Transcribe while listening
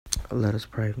Let us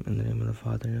pray in the name of the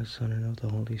Father, and of the Son, and of the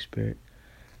Holy Spirit.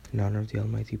 In honor of the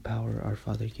almighty power our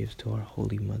Father gives to our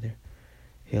Holy Mother.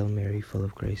 Hail Mary, full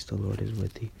of grace, the Lord is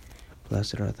with thee.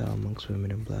 Blessed art thou amongst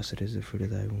women, and blessed is the fruit of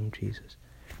thy womb, Jesus.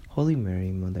 Holy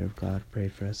Mary, Mother of God, pray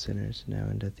for us sinners, now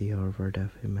and at the hour of our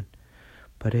death. Amen.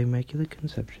 By the Immaculate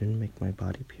Conception, make my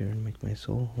body pure, and make my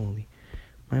soul holy.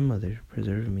 My Mother,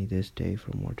 preserve me this day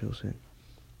from mortal sin.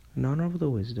 In honor of the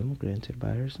wisdom granted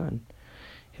by her Son.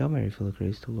 Hail Mary, full of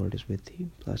grace, the Lord is with thee.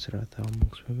 Blessed art thou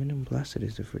amongst women, and blessed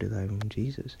is the fruit of thy womb,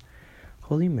 Jesus.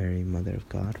 Holy Mary, Mother of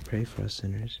God, pray for us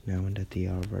sinners, now and at the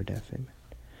hour of our death. Amen.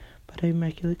 By thy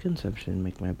Immaculate Conception,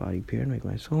 make my body pure, and make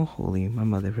my soul holy. My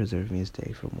Mother, preserve me this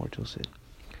day from mortal sin.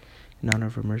 In honor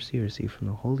of her mercy, receive from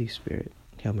the Holy Spirit.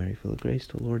 Hail Mary, full of grace,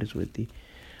 the Lord is with thee.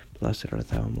 Blessed art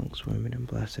thou amongst women, and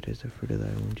blessed is the fruit of thy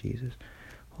womb, Jesus.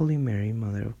 Holy Mary,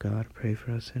 Mother of God, pray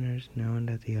for us sinners, now and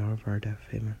at the hour of our death.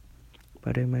 Amen.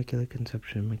 By the Immaculate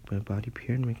Conception, make my body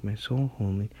pure, and make my soul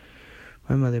holy.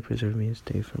 My Mother, preserve me this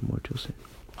day from mortal sin.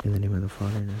 In the name of the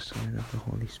Father, and of the Son, and of the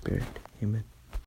Holy Spirit. Amen.